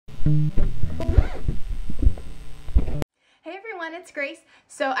Hey everyone, it's Grace.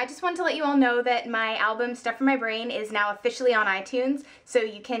 So I just wanted to let you all know that my album Stuff from My Brain is now officially on iTunes, so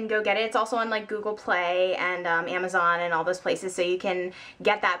you can go get it. It's also on like Google Play and Amazon and all those places, so you can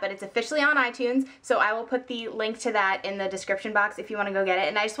get that, but it's officially on iTunes, so I will put the link to that in the description box if you want to go get it.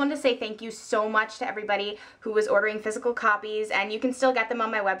 And I just wanted to say thank you so much to everybody who was ordering physical copies, and you can still get them on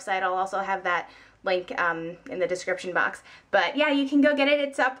my website. I'll also have that link in the description box. But yeah, you can go get it.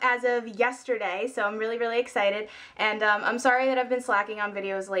 It's up as of yesterday, so I'm really excited. And I'm sorry that I've been slacking on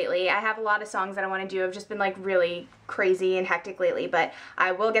videos lately. I have a lot of songs that I want to do. I've just been like really crazy and hectic lately, but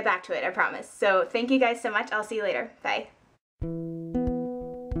I will get back to it, I promise. So thank you guys so much. I'll see you later. Bye.